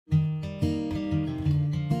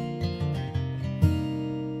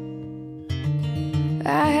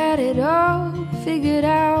I had it all figured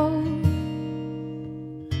out,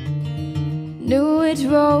 knew which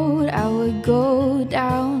road I would go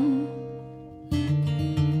down,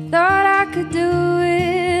 thought I could do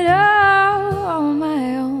it all on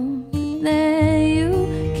my own. But then you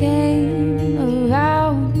came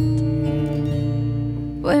around.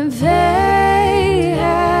 When fate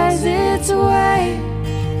has its way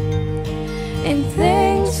and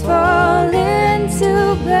things fall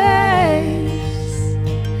into place,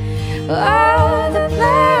 all the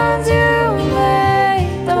plans you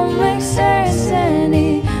made don't make sense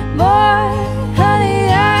anymore. Honey,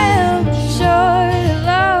 I am sure that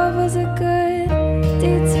love was a good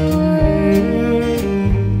detour.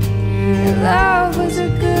 That love was a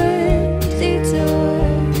good detour.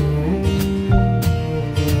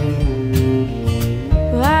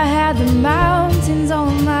 Well, I had the mountains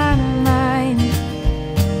on my mind,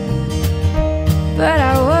 but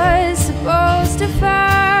I was supposed to find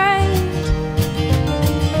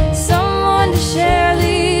someone to share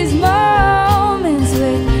these moments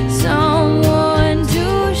with, someone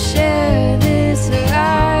to share this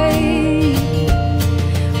ride.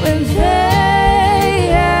 When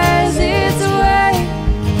fate has its way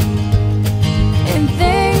and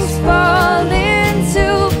things fall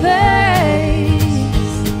into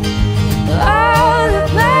place, all the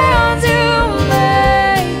plans you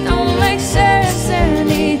made don't make sense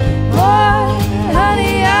anymore.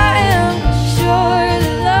 Honey, I am sure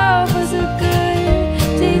that love was a good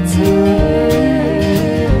detour.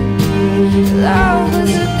 Love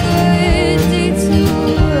was a good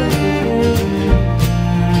detour.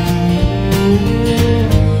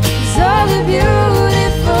 'Cause all the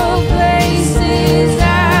beautiful places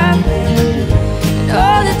I've been and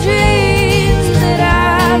all the dreams that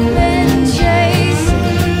I've been chasing,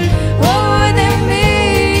 what would they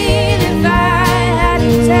mean if I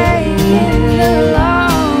hadn't taken the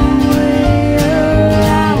long way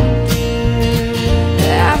around?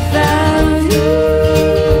 I found you.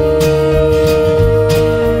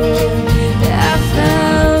 I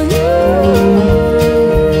found you.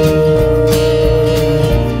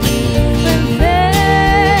 When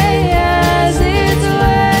fate has its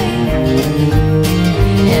way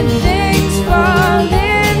and things fall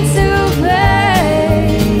into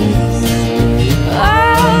place,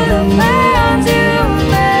 all the plans you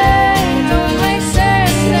made don't make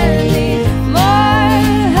sense anymore.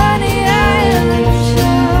 Honey, I am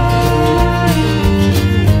sure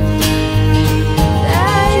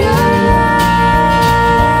that your love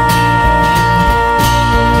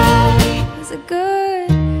was a good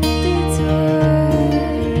detour.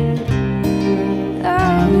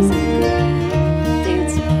 Love was a good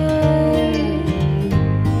detour.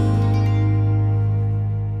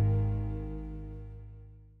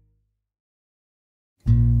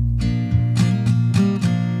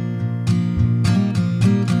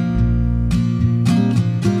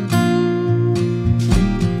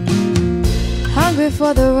 Hungry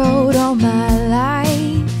for the road all my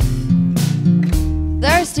life,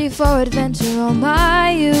 thirsty for adventure all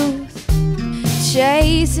my youth,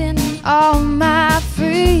 chasing all my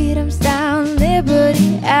freedoms down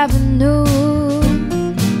Liberty Avenue.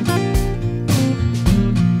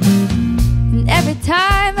 And every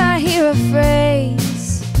time I hear a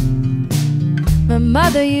phrase my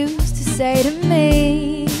mother used to say to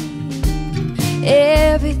me,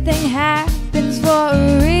 everything happens for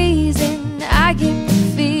a reason, I get the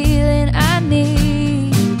feeling I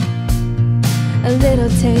need a little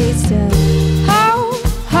taste of home,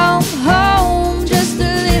 home, home, just a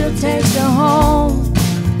little taste of home.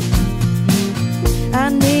 I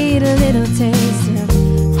need a little taste of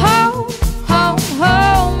home, home,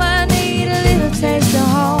 home. I need a little taste of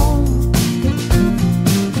home.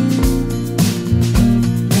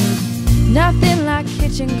 Nothing like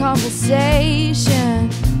kitchen conversation,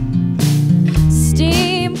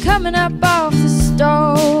 steam coming up off the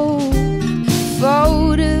stove,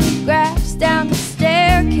 photographs down the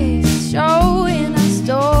staircase showing our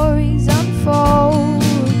stories unfold.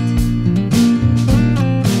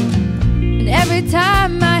 And every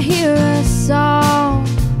time I hear a song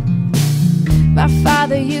my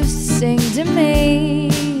father used to sing to me,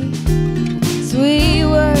 sweet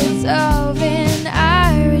words of an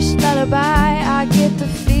Irish lullaby, I get the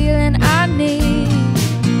feeling I need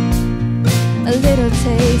a little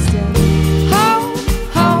taste of home,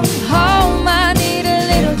 home, home. I need a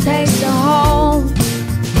little taste of home.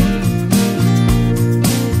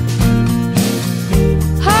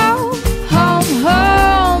 Home, home,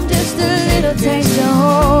 home, just a little taste of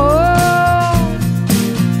home.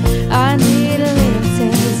 I need a little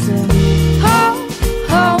taste of home,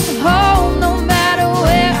 home, home, no matter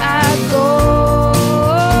where I go.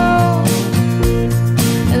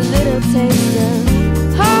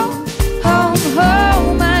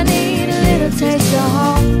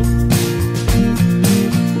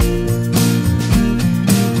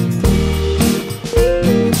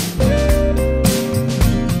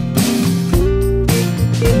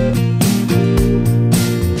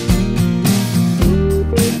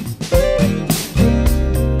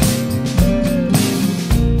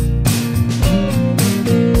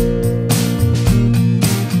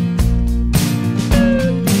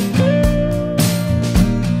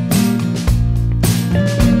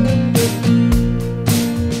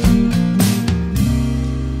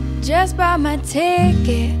 just bought my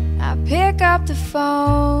ticket, I pick up the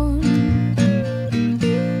phone.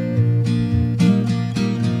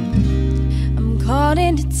 I'm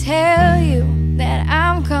calling to tell you that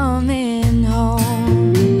I'm coming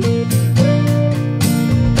home.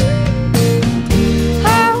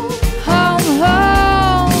 Home, home,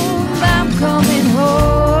 home, I'm coming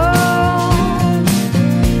home.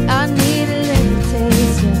 I need a little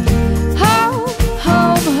taste of home,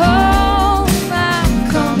 home, home, I'm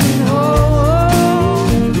coming home.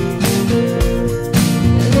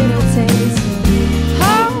 A little taste of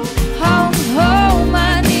home, home, home,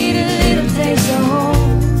 I need a little taste of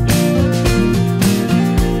home.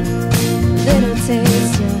 Little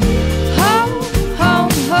taste of home,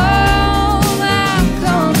 home, home, I'm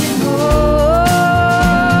coming home.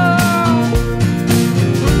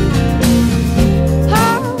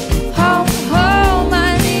 Home, home, home, I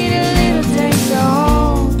need a little taste of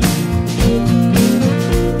home.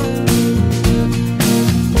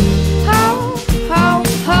 Home, home,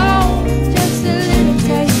 home, just a little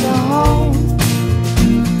taste of home.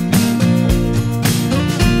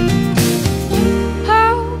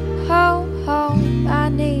 Home, home, home, I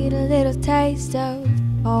need a little taste of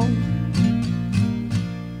home.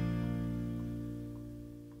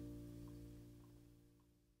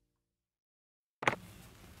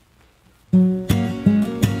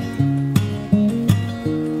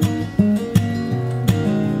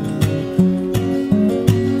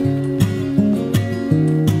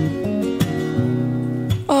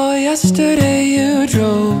 Oh, yesterday you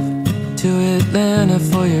drove to Atlanta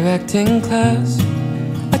for your acting class.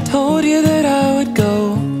 I told you that I would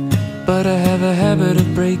go, but I have a habit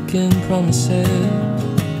of breaking promises.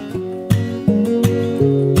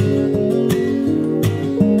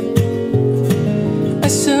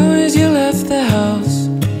 As soon as you left the house,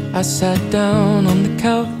 I sat down on the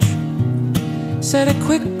couch, said a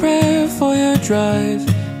quick prayer for your drive,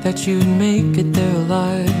 that you'd make it there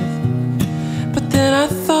alive. But then I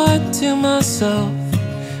thought to myself,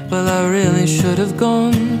 well, I really should have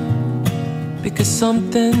gone, because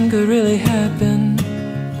something could really happen,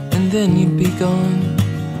 and then you'd be gone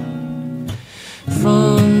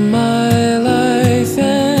from my life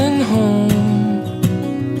and home,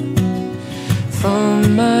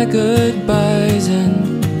 from my goodbyes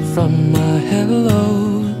and from my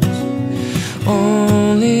hellos.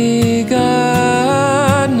 Only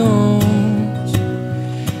God knows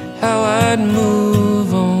how I'd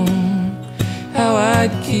move on, how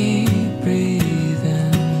I'd keep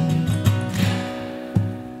breathing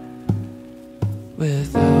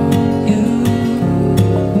without you,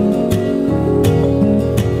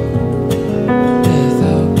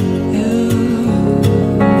 without you.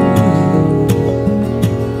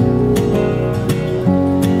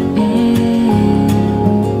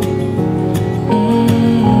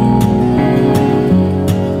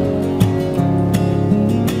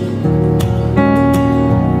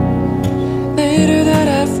 Later that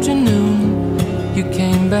afternoon, you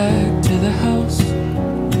came back to the house.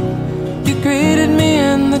 You greeted me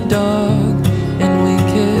and the dog, and we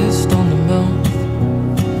kissed on the mouth.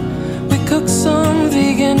 We cooked some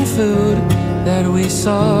vegan food that we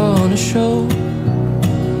saw on a show,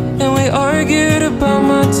 and we argued about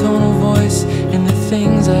my tone of voice and the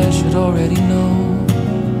things I should already know.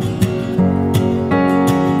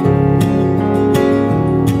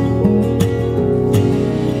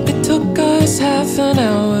 It took us half an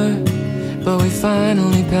hour, but we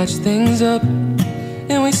finally patched things up,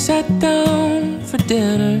 and we sat down for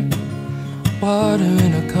dinner, water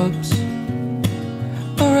in our cups.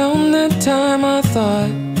 Around that time I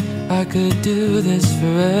thought I could do this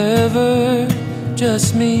forever,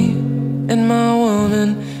 just me and my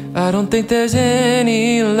woman. I don't think there's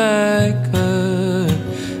any like her.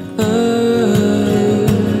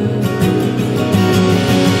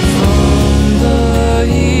 From the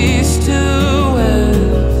east to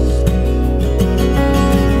west,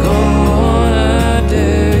 go on, I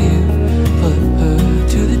dare you, put her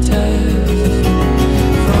to the test.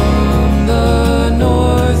 From the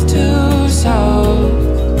north to south,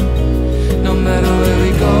 no matter where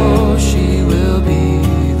we go, she will be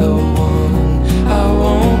the one I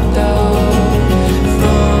won't doubt.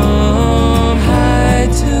 From high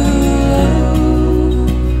to low,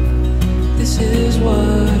 this is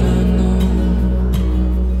what I know,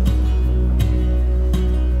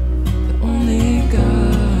 that only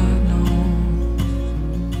God knows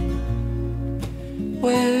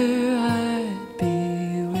where I'd be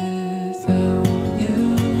without you,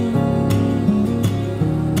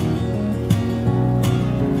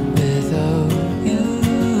 without you.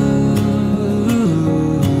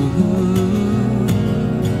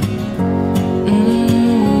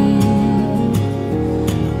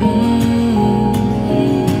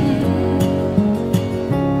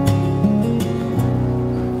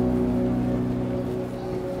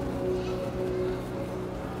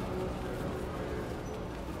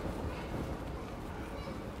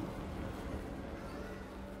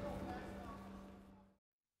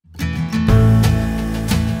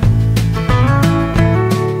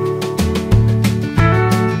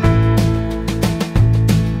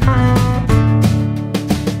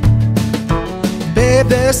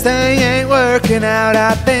 This thing ain't working out,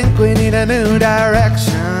 I think we need a new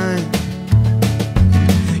direction.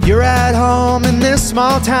 You're at home in this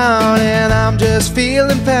small town and I'm just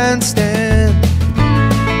feeling fenced in.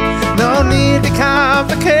 No need to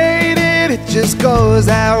complicate it, it just goes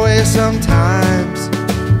that way sometimes.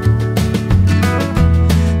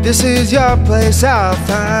 This is your place, I'll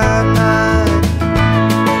find mine.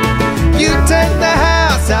 You take the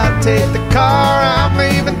house, I'll take the car. I'm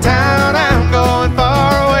leaving town, I'm going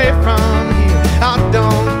far away from here. I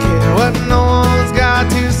don't care what no one's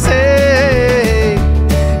got to say.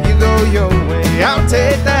 You go your way, I'll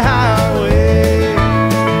take the highway.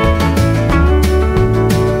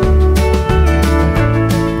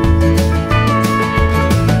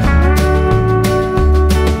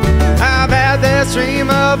 I've had this dream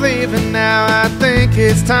of leaving now. I think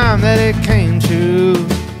it's time that it came true.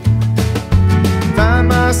 Find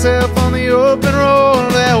myself on the open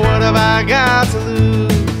road, well, what have I got to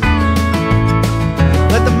lose?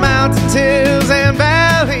 Let the mountains, hills, and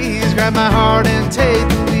valleys grab my heart and take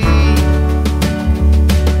the lead.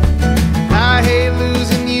 I hate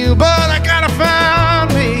losing you, but I gotta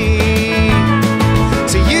find me.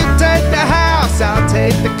 So you take the house, I'll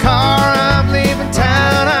take the car. I'm leaving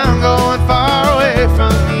town, I'm going far away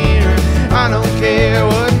from here. I don't care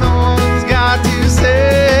what no one's got to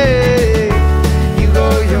say. You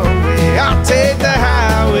go your way, I'll take the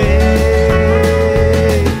highway.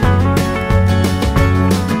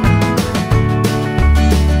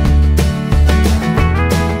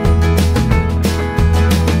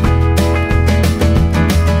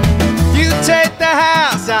 You take the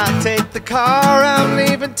house, I'll take the car. I'm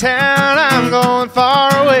leaving town, I'm going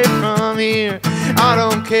far away from here. I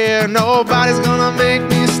don't care, nobody's gonna make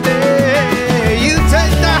me stay. You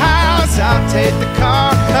take the house, I'll take the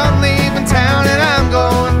car. I'm leaving town and I'm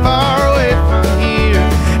going far away from here.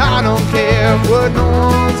 I don't care what no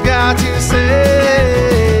one's got to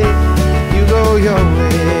say. You go your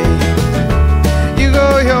way, you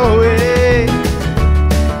go your way,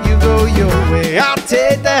 you go your way. I'll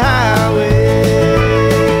take the highway,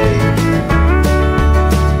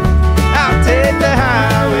 I'll take the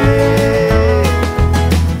highway.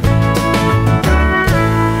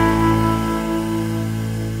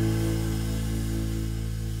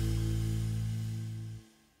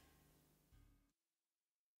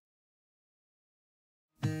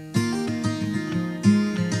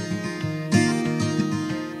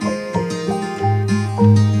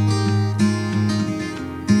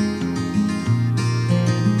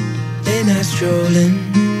 Strolling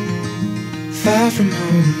far from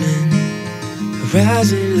home and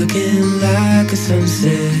horizon looking like a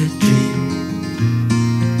sunset dream.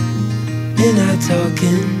 Midnight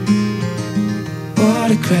talking,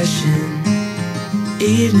 water crashing,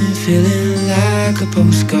 evening feeling like a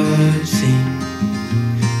postcard scene.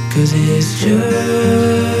 'Cause it's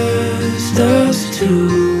just us two,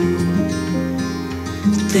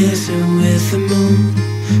 dancing with the moon,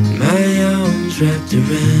 my arms wrapped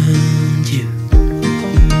around you.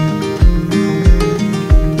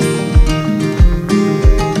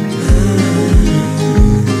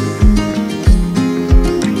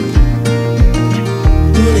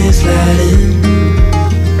 Moon is lighting,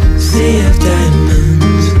 sea of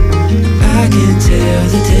diamonds. I can tell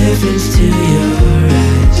the difference to your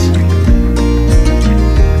eyes.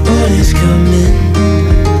 Morning's coming,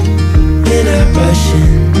 we're not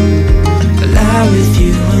rushing. Lie with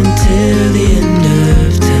you until the end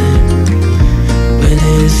of time, when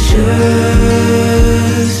it's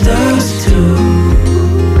just us two,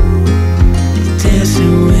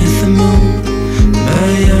 dancing with the moon,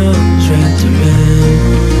 my arms wrapped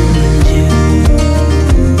around you.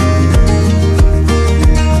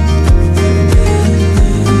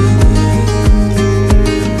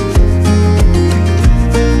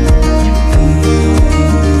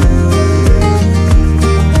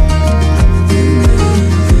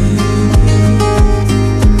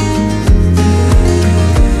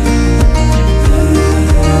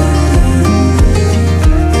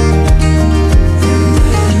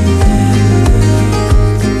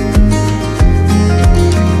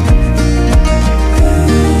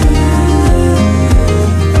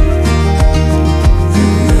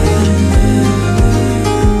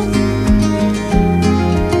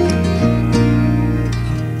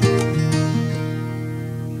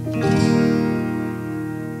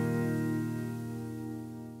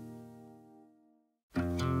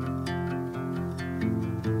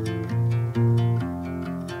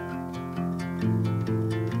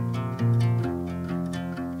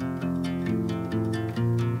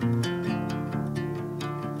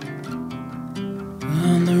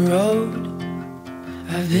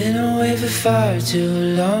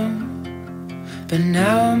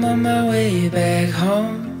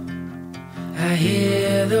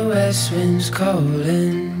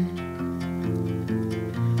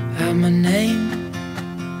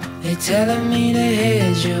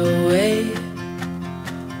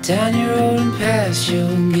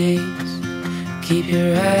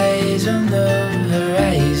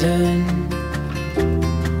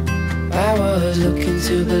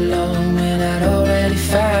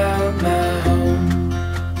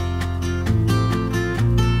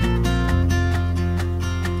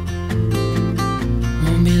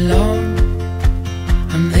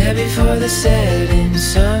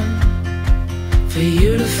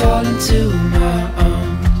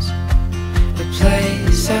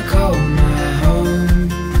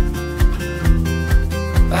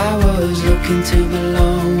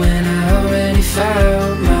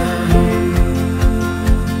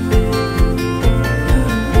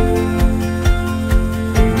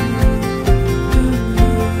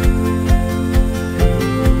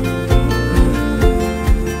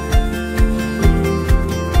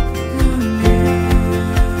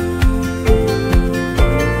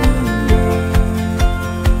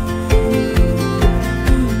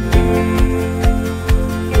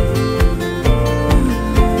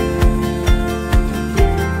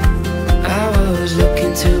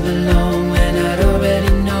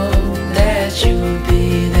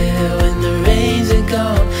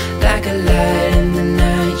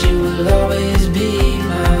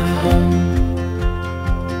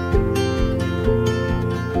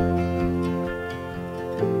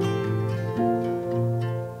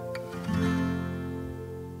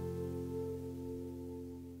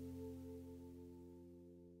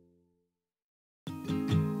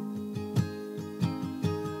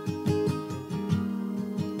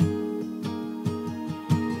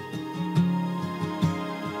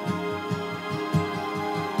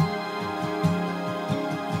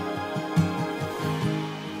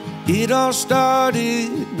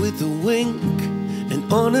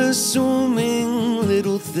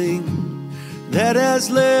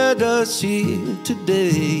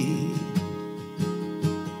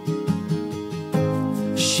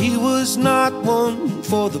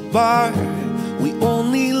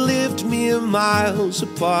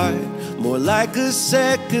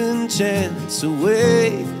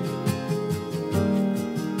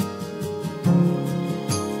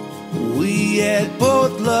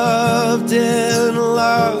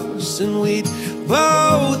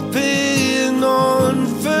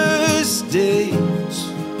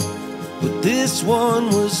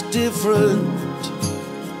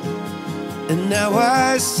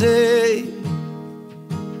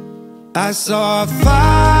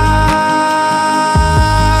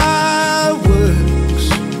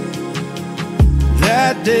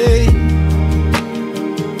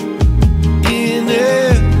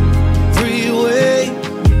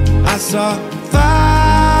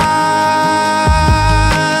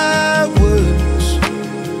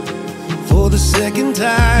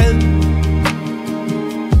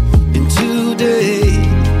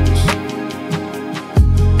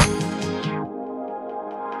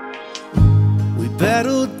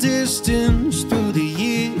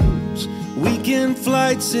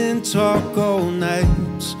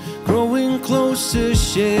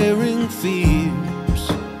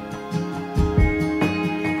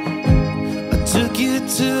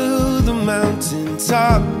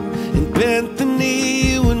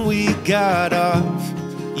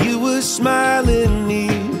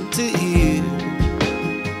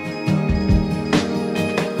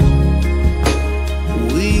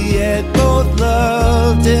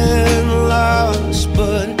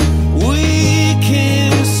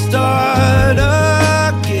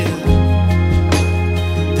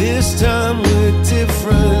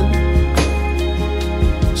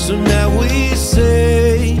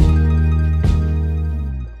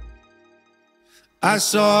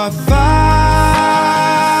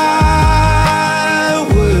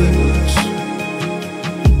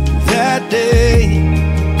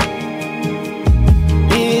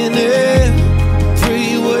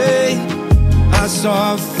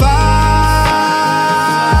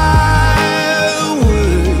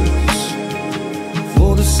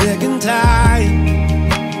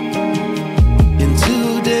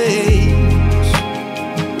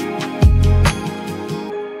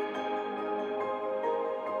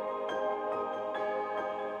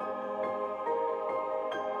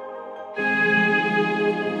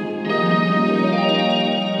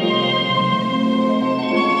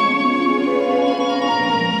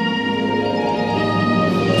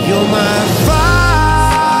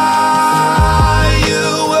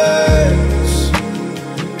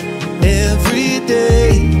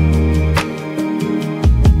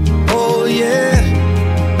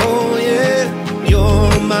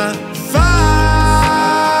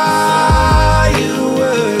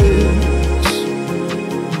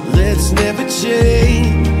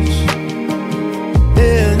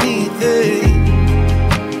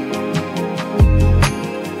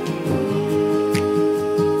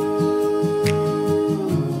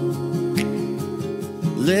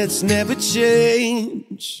 let's never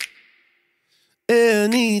change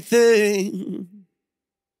anything.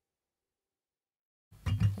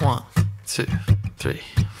 1, 2, 3,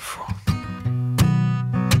 4.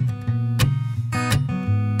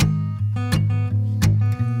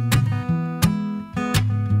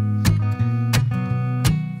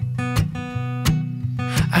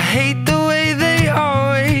 I hate the way they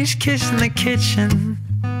always kiss in the kitchen,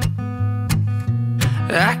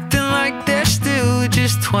 acting like they're still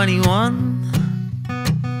just 21.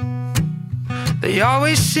 They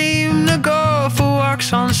always seem to go for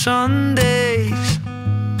walks on Sundays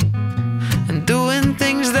and doing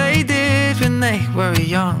things they did when they were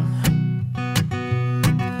young.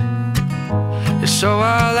 So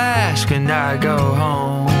I'll ask when I go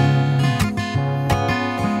home,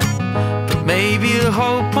 but maybe the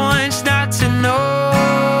whole point's not to know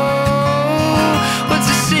what's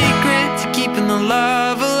the secret to keeping the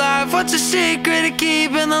love alive. What's the secret to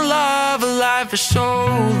keeping the love alive for so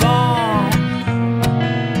long?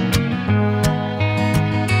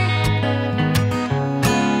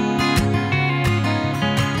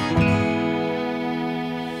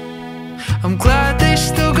 I'm glad they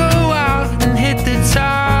still go out and hit the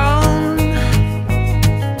town,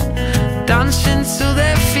 dancing till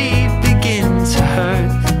their feet begin to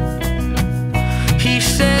hurt. He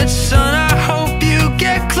said, son, I hope you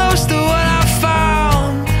get close to what I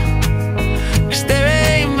found, 'cause there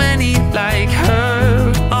ain't many like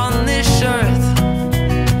her on this earth.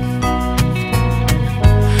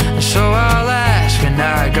 So I'll ask when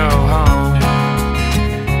I go home,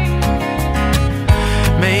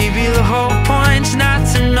 maybe the whole point's not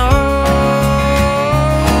to know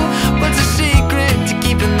what's the secret to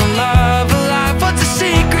keeping the love alive. What's the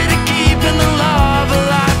secret to keeping the love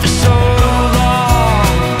alive for so long,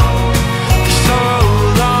 for so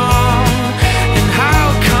long? And how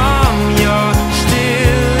come you're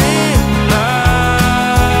still in love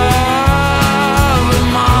with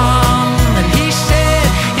Mom? And he said,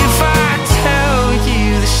 if I tell you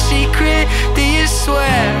the secret, do you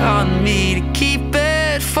swear on me to keep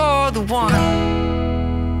it for the one,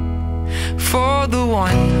 for the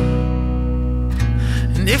one?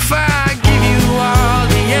 And if I give you all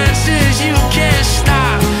the answers, you can't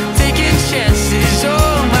stop taking chances.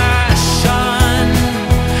 Oh my son,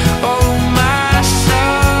 oh my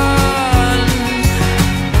son,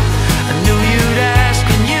 I knew you'd ask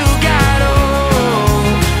when you got old,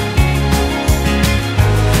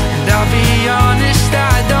 and I'll be honest,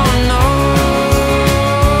 I don't know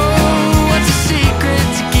what's the secret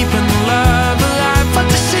to keeping the love alive.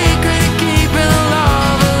 What's the secret to keeping the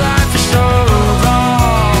love alive for so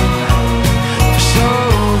long, for so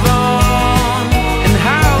long? And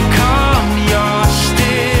how come you're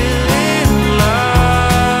still in love,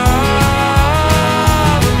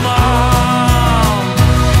 Mom?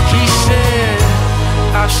 He said,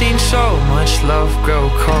 I've seen so much love grow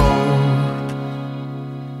cold,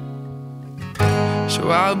 so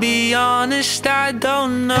I'll be honest, I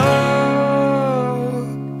don't know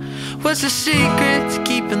what's the secret to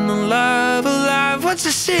keeping the love alive. What's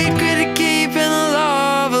the secret to keeping the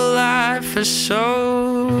love alive for so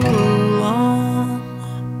long?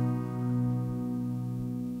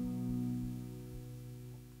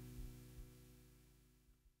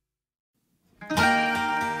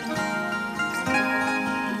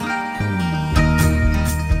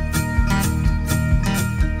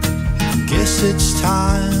 Guess it's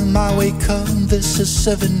time I wake up. This is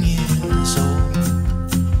 7 years old.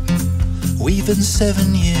 We've been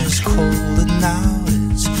 7 years cold, and now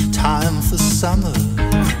it's time for summer.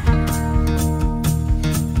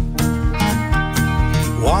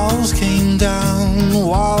 Walls came down,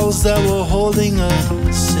 walls that were holding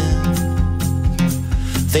us in.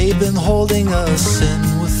 They've been holding us in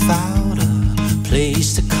without a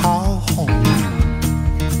place to call home.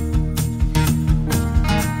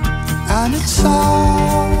 And it's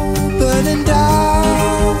all burning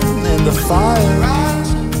down in the fire,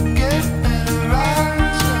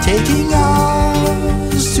 taking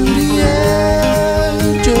us to the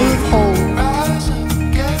edge of hope.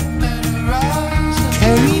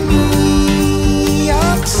 Carry me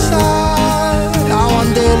outside, I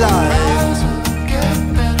want daylight.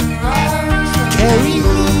 Carry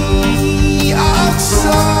me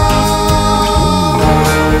outside.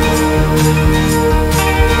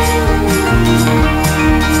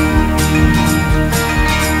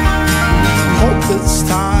 Hope it's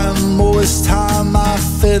time, oh it's time I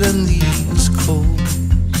fit in these clothes.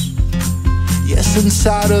 Yes,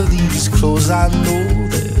 inside of these clothes I know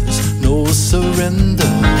there's no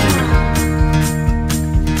surrender.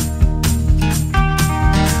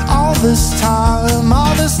 All this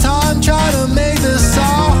time trying to make this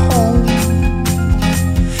all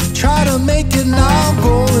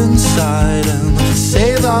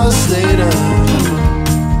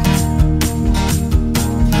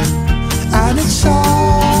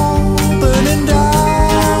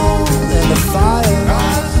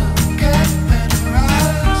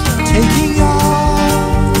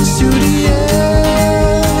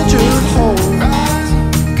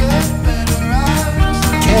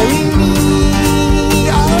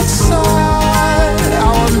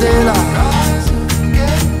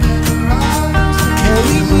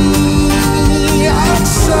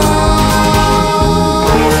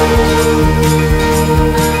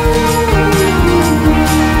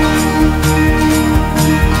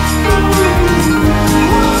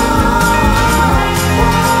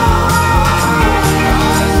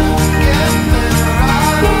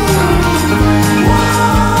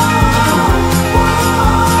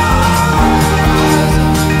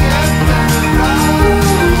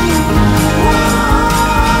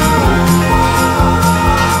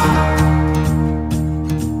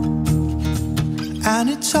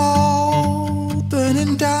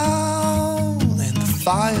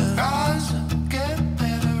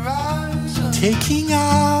taking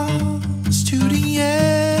us to the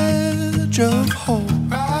edge of hope.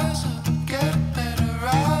 Rise up, get better,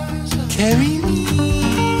 rise up. Carry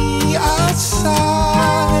me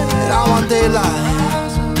outside, I want daylight.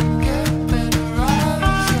 Rise up, get better,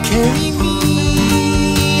 rise up. Carry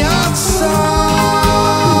me outside.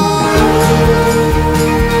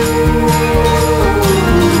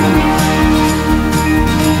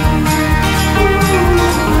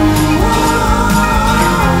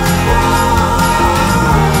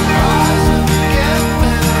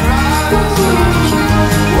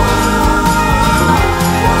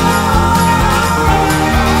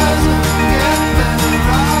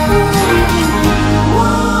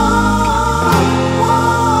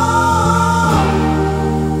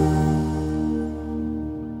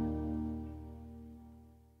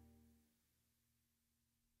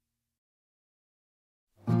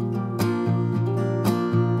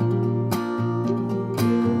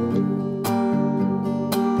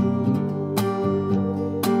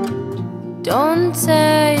 Don't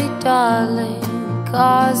say, darling,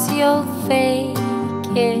 'cause you'll fake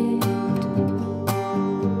it.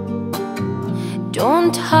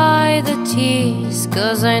 Don't hide the tears,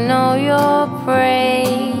 'cause I know you're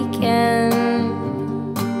breaking.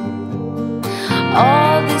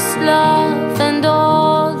 All this love and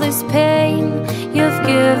all this pain you've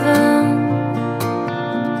given.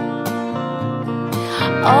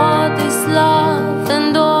 All this love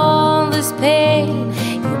and all this pain,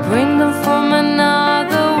 you bring them from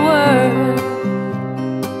another world.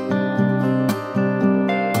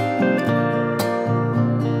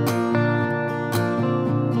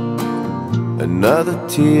 Another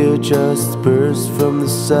tear just burst from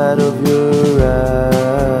the side of your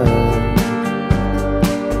eye.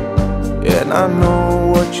 And I know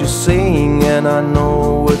what you're saying, and I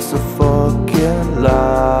know it's a fucking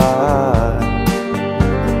lie.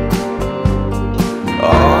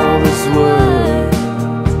 All this world,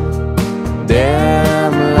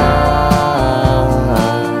 damn lie.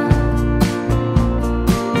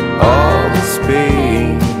 All this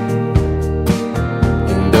pain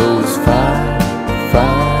in those fine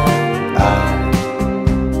eyes.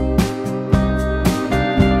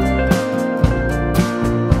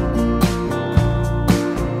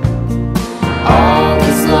 All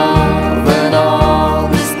this love and all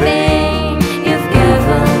this pain you've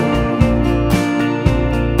given.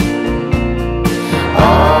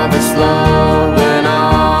 All this love and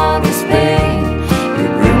all this pain, you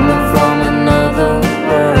bring them from another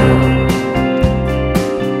world.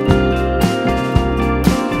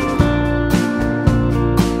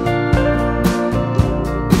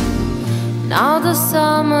 Now the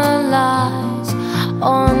summer lies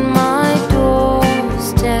on my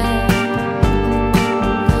doorstep,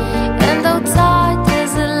 and outside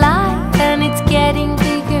there's a light and it's getting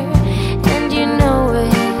bigger, and you know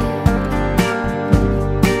it.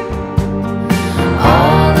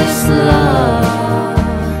 All this love,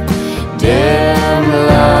 damn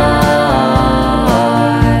lie.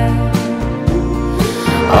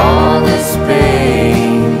 All this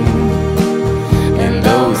pain and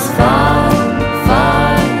those fine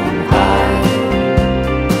eyes.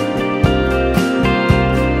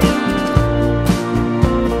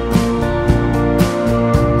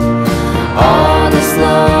 All this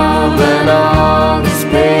love and all this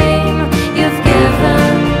pain you've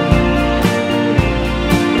given.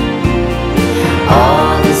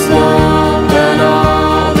 All this love and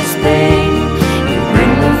all this pain, you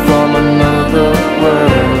bring them from another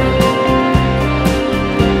world.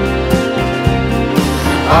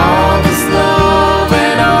 All this love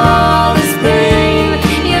and all this pain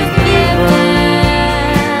you've given.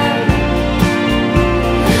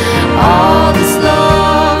 All this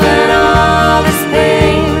love and all this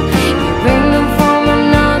pain, you bring them from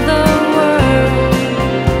another world.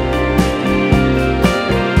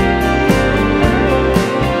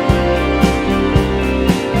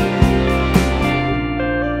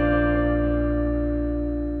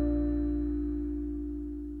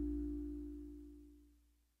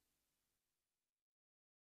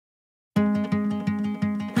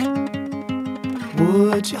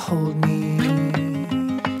 Would you hold me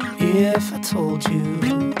if I told you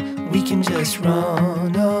we can just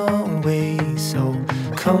run away? So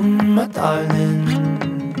come, my darling,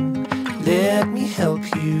 let me help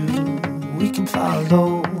you. We can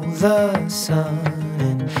follow the sun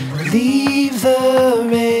and leave the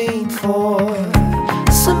rain for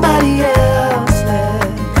somebody else.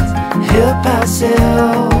 Let's help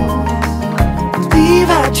ourselves, leave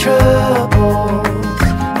our troubles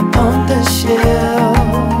on the shelf.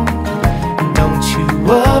 Don't you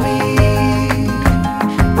worry,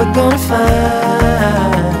 we're gonna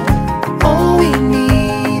find. Oh,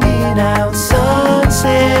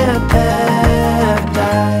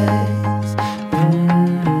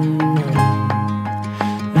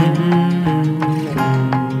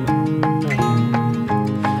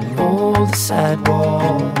 all the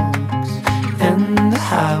sidewalks and the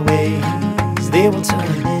highways, they will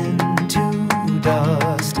turn into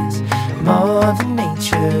dust as Mother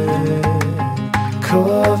Nature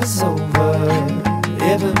covers over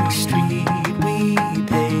every street we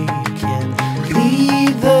take and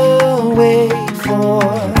lead the way for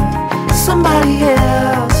somebody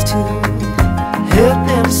else to help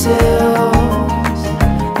themselves,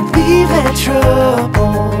 leave their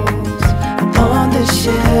troubles upon the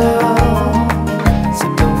shelf. So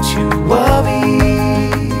don't you worry,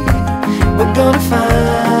 we're gonna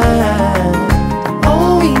find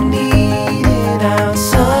all we need in our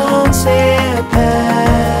sunset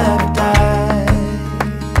paradise.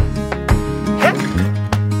 Hey.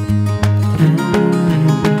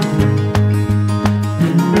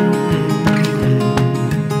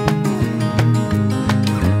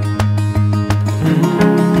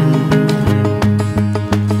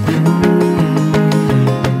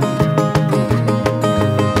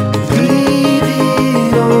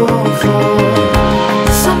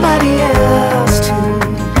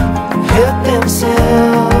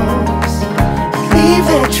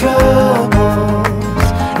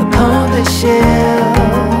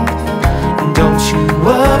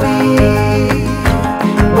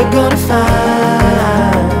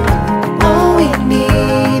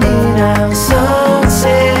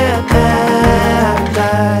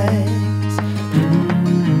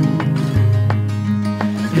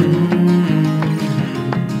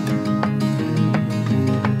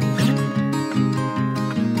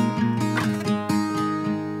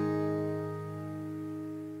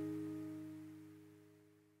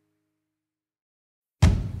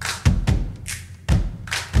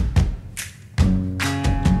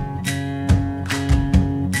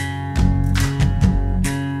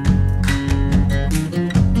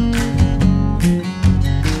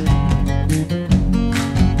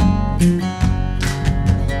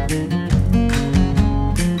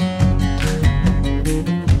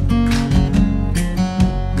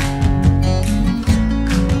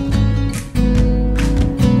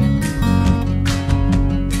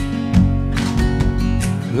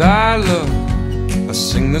 Lila, I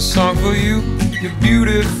sing this song for you. You're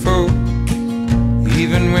beautiful,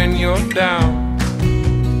 even when you're down.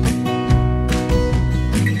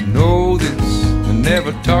 You know this, and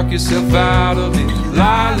never talk yourself out of it.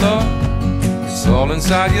 Lila, it's all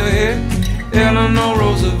inside your head. Eleanor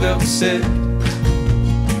Roosevelt said,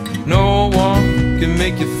 no one can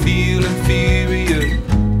make you feel inferior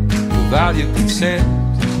without your consent.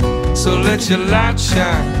 So let your light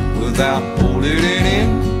shine without holding it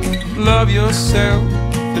in. Love yourself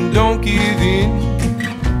and don't give in.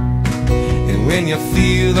 And when you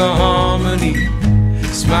feel the harmony,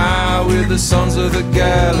 smile with the sons of the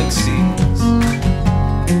galaxies.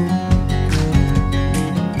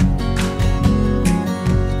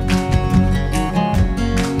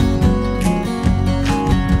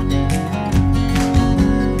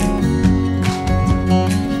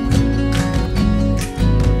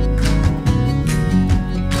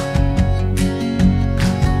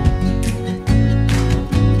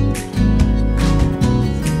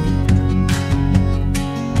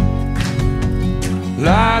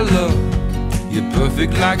 Lila, you're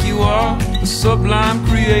perfect like you are, a sublime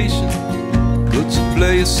creation, but you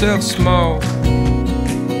play yourself small.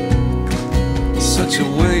 Such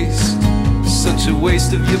a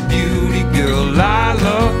waste of your beauty, girl.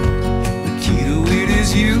 Lila, the key to it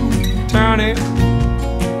is you. Turn it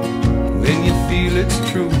when you feel it's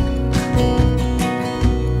true.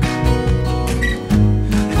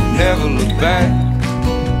 And never look back,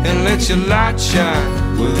 and let your light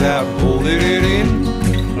shine without holding it in.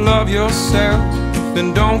 Love yourself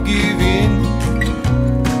and don't give in.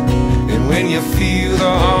 And when you feel the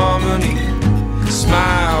harmony,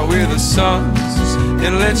 smile with the suns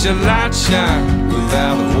and let your light shine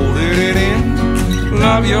without holding it in.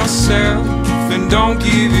 Love yourself and don't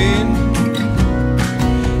give in.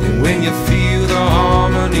 And when you feel the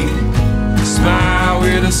harmony, smile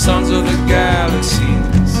with the sons of the galaxies.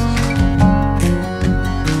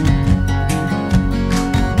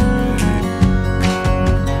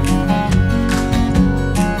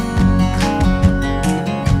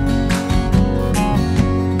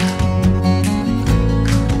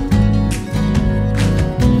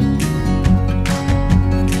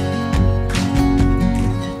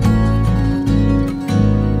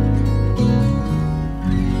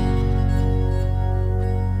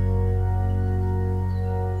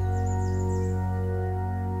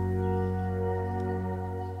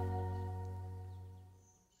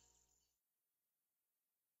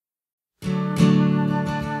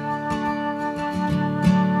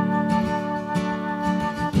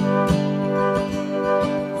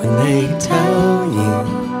 when they tell you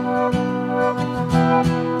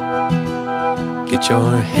get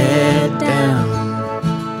your head down.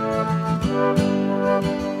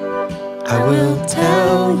 I will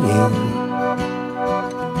tell you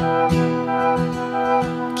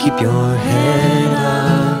keep your head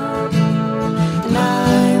up, and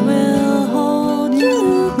I will hold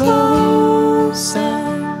you closer.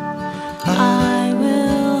 I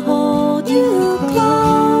will hold you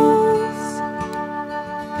close.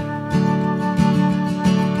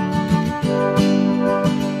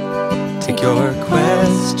 Take your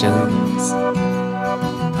questions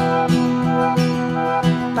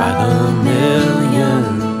by the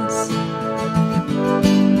millions.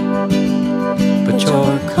 Put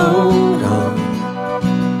your coat on,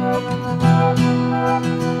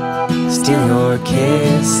 steal your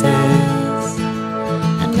kisses,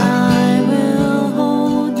 and I will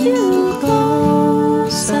hold you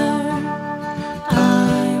closer.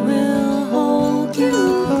 I will hold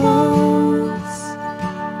you close.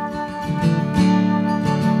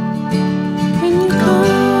 When you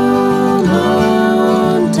come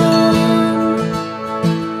undone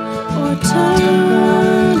or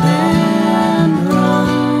turn and run,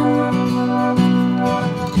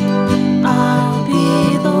 I'll be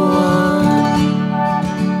the one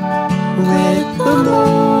with the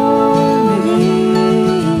morning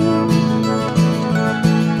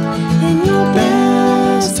in your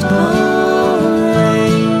best parades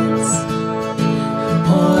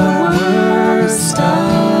or worst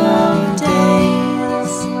of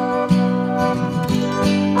days.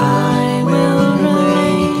 I will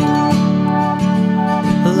reign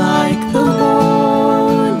like the morning.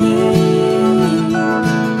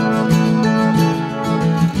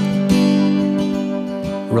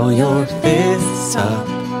 Roll your fists up,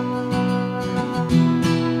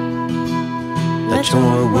 let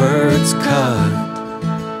your words cut,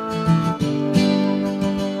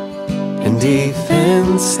 and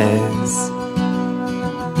defenses,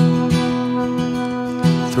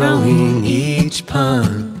 throwing each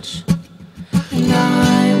punch. And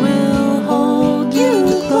I will hold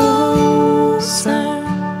you closer.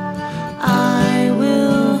 I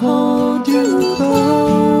will hold you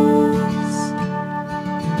close.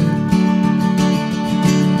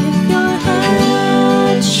 If your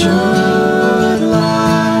head should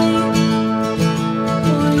lie,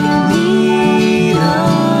 or you need a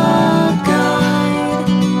guide,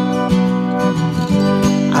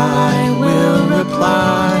 I will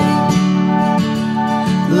reply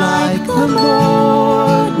like the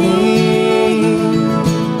morning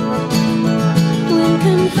when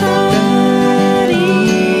confetti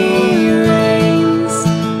rains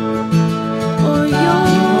or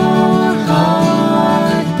your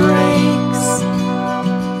heart breaks.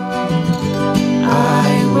 I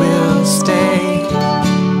will stay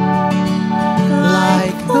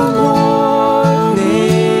like the morning.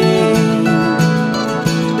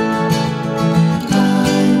 I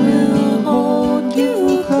will hold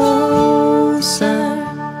you closer.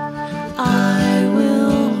 I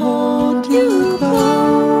will hold you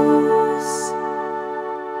close.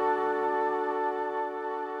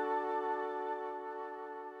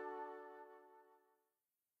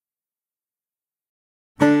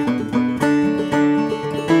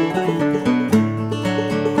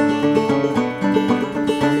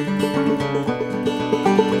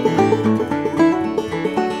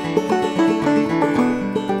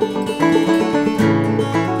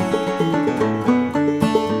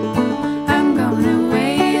 I'm going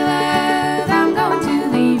away, love. I'm going to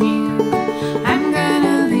leave you. I'm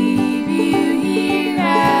gonna leave you here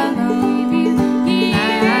alone.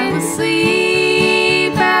 I will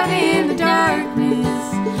sleep out in the darkness.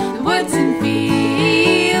 The woods and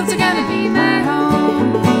fields are gonna be my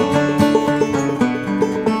home.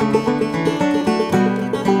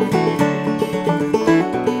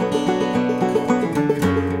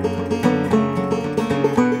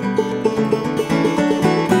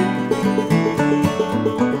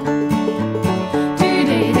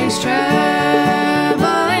 Today there's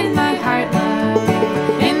trouble in my heart, love.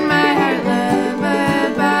 In my heart, love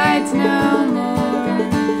abides no more.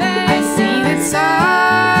 I see that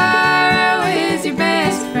sorrow is your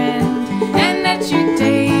best friend, and at your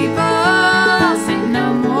table I'll sit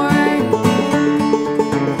no more.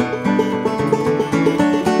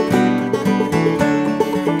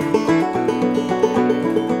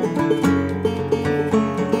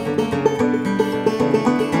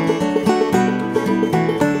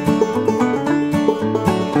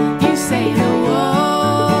 You say the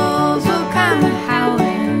wolves will come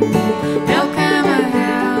a-howling. They'll come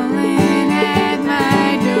a-howling at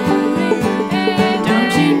my door.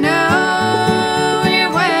 Don't you know when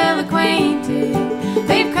you're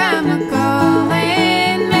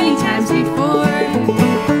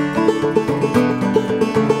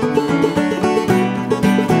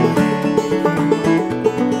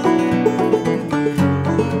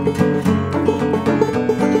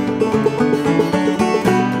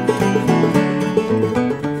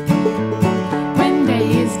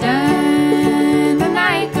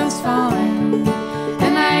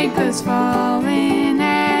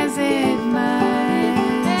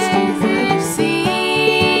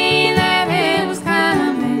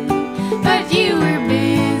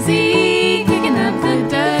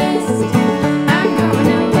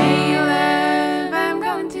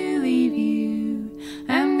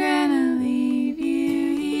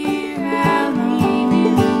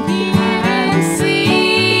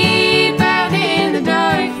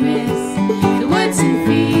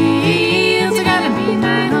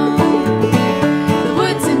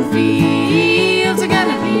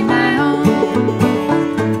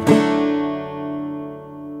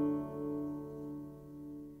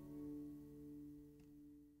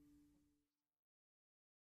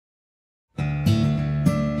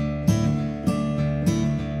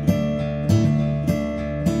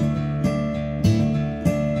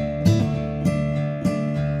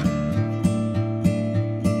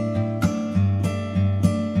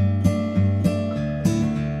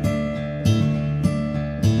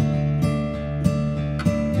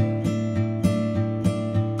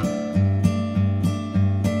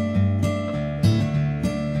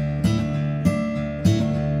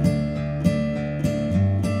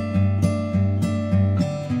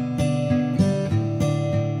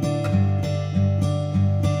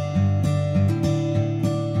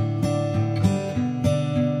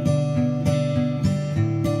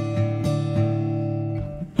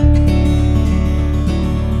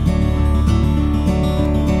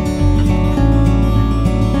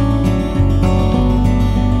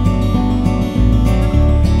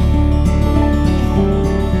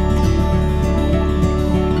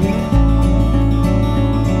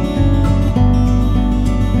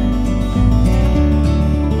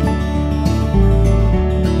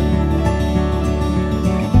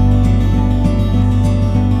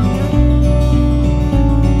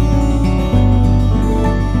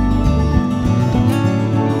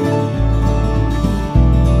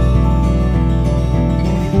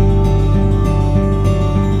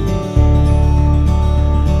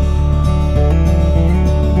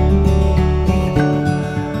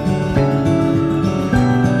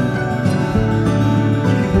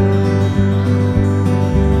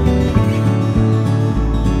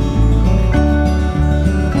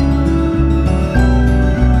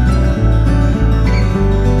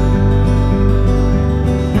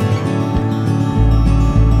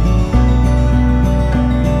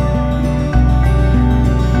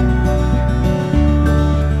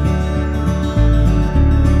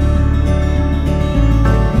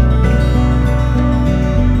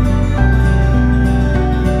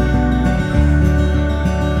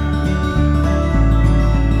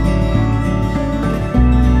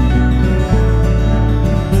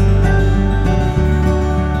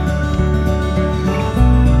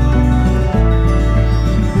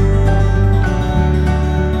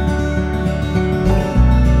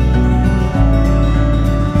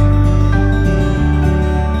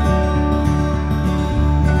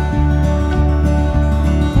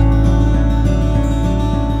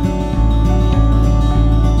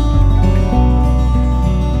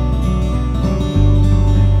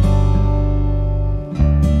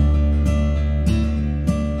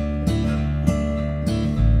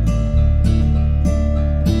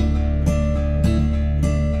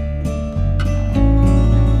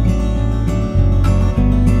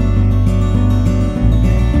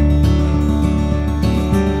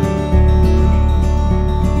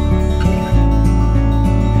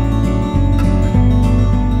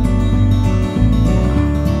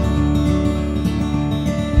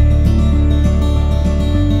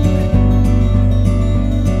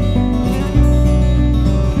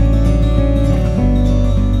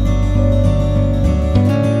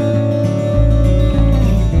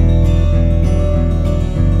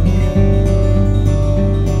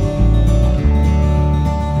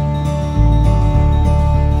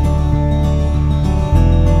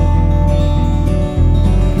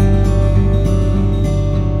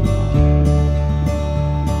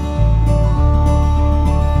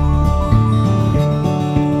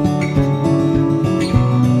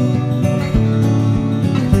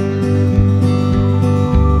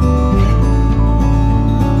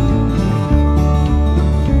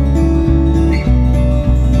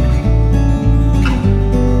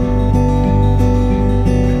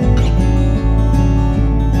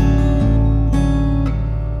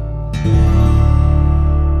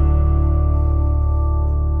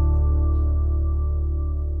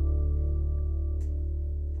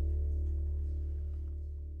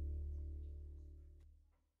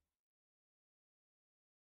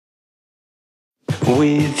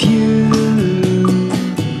with you.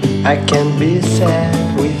 I can't be sad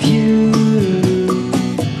with you.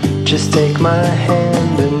 Just take my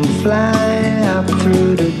hand and fly up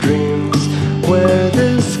through the dreams where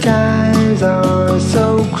the skies are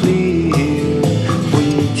so clear.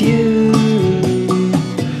 With you,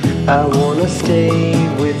 I wanna stay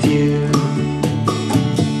with you.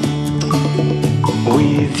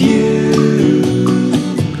 With you,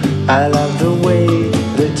 I love the way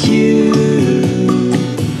that you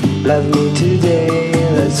love me today.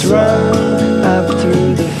 Let's run up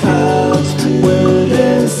through the fields where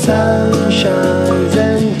the sun shines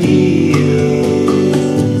and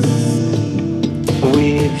heals.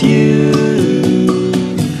 With you,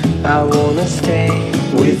 I wanna stay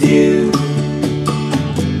with you.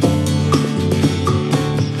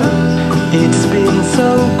 It's been so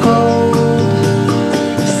cold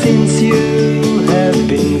since you have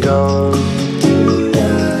been gone.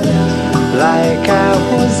 Like I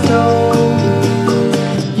was told,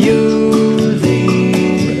 you're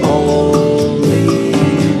the only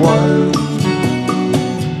one.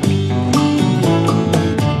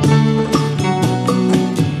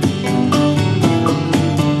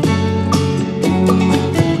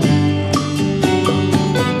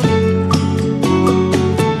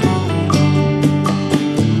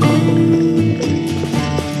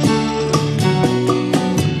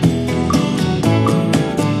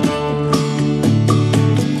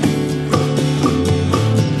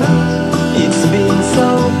 It's been so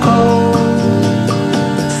cold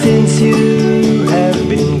since you have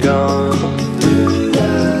been gone.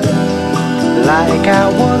 Like I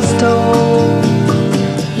was told,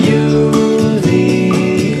 you're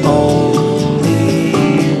the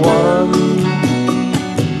only one.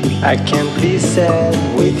 I can't be sad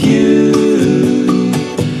with you.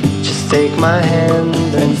 Just take my hand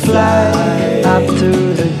and fly up to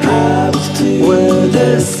the dreams where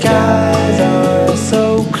the skies are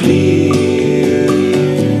so clear.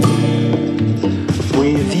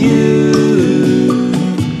 With you,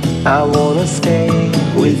 I wanna stay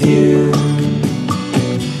with you.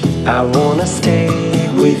 I wanna stay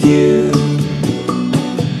with you.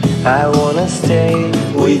 I wanna stay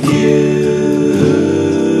with you.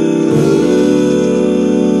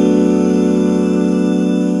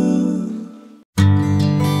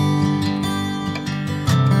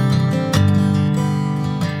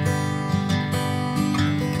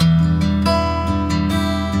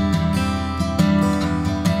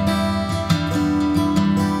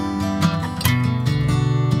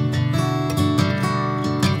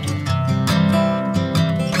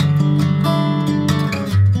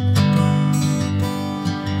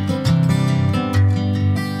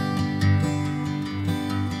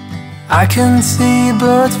 I can see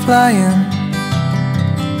birds flying.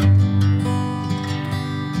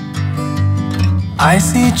 I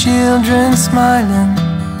see children smiling.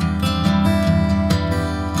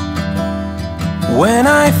 When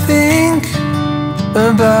I think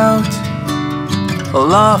about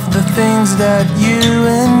all of the things that you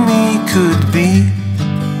and me could be,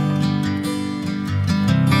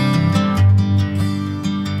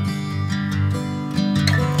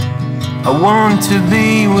 I want to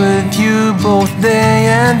be with you both day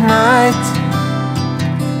and night,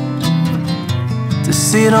 to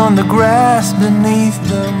sit on the grass beneath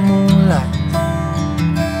the moonlight.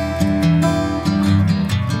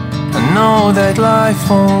 I know that life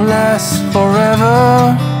won't last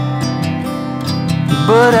forever,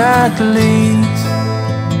 but at least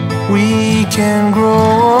we can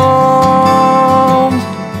grow old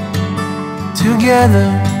together.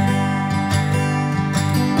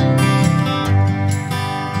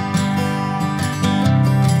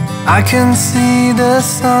 I can see the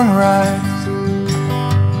sunrise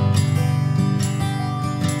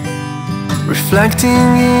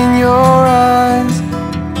reflecting in your eyes.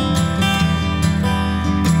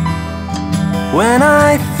 When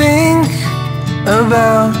I think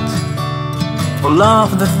about all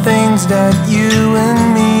of the things that you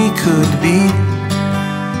and me could be,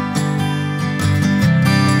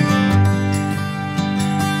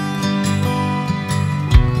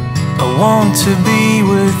 I want to be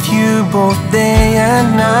with you both day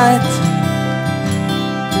and night,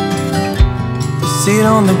 to sit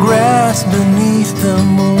on the grass beneath the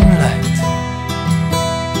moonlight.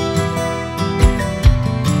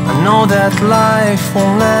 I know that life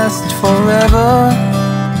won't last forever,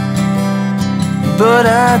 but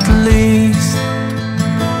at least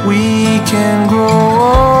we can grow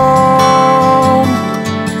old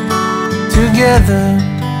together.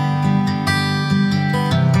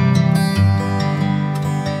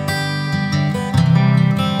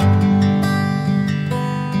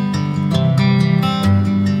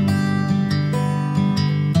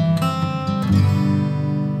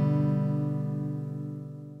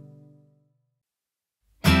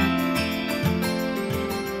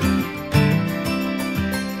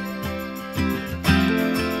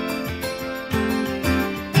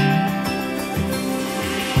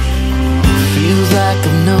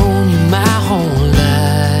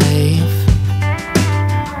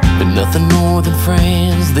 more than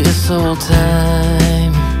friends this whole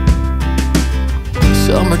time.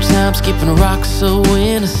 Summertime skipping rocks so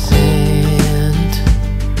innocent.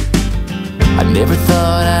 I never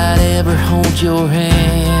thought I'd ever hold your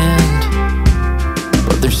hand,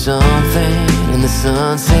 but there's something in the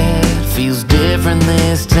sunset feels different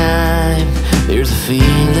this time. There's a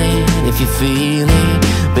feeling, if you feel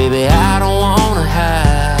it, baby, I don't wanna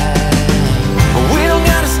hide. We don't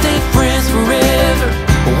gotta stay friends forever,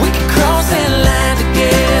 we can cross that line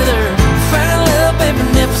together. Find love, baby,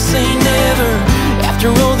 never say never. After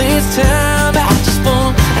all this time, I just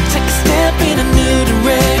wanna take a step in a new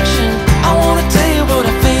direction. I wanna tell you what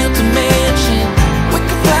I failed to mention. We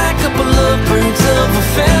can fly a couple of birds of a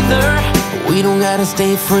feather. We don't gotta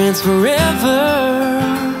stay friends forever.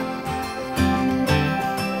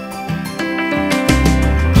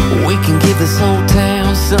 We can give this whole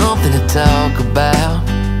town something to talk about.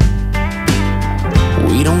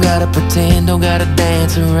 We don't gotta pretend, don't gotta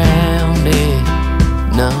dance around it,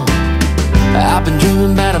 no. I've been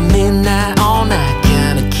dreaming about a midnight, all night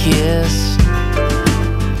kind of kiss,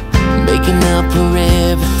 making up for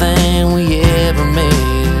everything we ever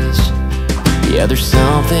missed. Yeah, there's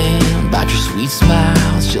something about your sweet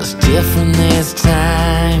smile, it's just different this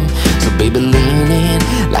time. So baby, lean in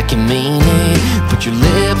like you mean it, put your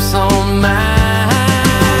lips on mine.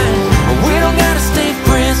 We don't gotta stay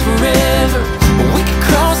friends forever, we can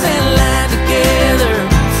cross that line together.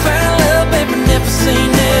 Find love, baby, never say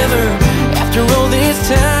never. After all this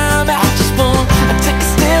time, I just wanna take a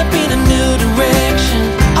step in a new direction.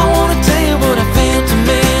 I wanna tell you what I failed to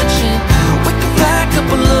mention. We can fly a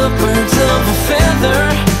couple of birds of a feather.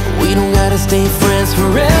 We don't gotta stay friends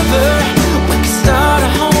forever, we can start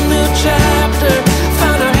a whole new chapter.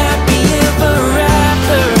 Find our happy ever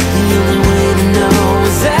after. The only way to know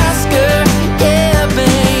is ask her, yeah,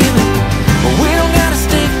 baby. We don't gotta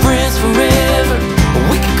stay friends forever,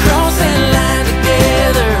 we can cross that line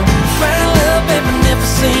together. Find love, baby, never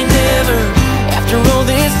say never. After all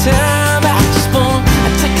this time, I just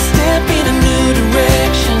wanna take a step in a new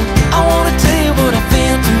direction. I wanna tell you what I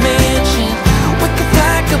failed to mention. We can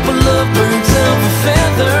fly a couple of birds of a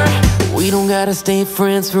feather. We don't gotta stay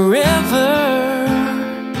friends forever.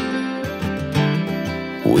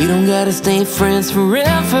 We don't gotta stay friends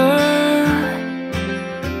forever.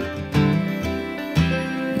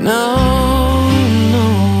 No, no.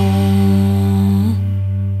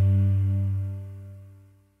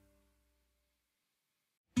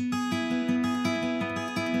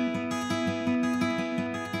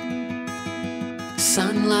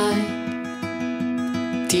 Sunlight,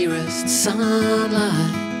 dearest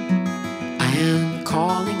sunlight, I am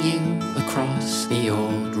calling you across the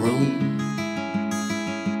old room.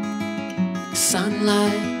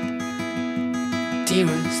 Sunlight,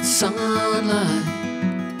 dearest sunlight,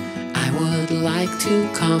 I would like to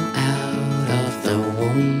come out of the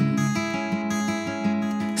womb.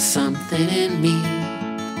 Something in me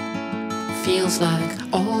feels like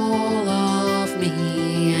all of me,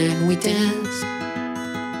 and we dance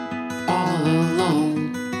all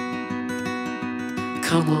alone.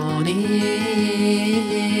 Come on in,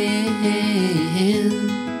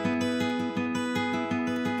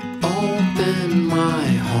 open my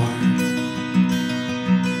heart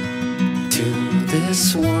to this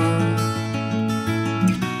world.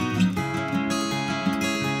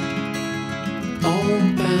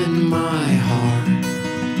 Open my heart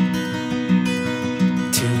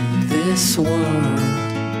to this world.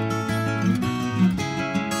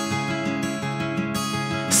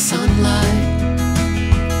 Sunlight,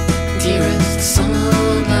 dearest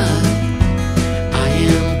sunlight, I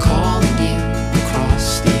am calling you across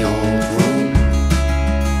the old room.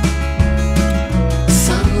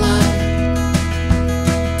 Sunlight,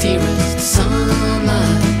 dearest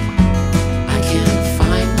sunlight, I can't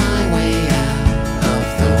find my way out of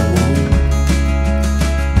the womb.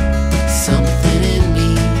 Something in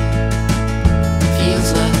me feels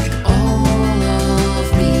like all of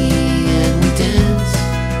me, and we dance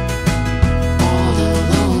all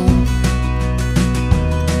alone.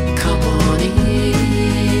 Come on in,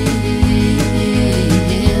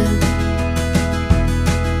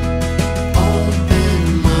 open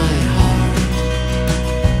my heart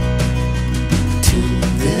to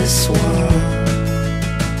this world.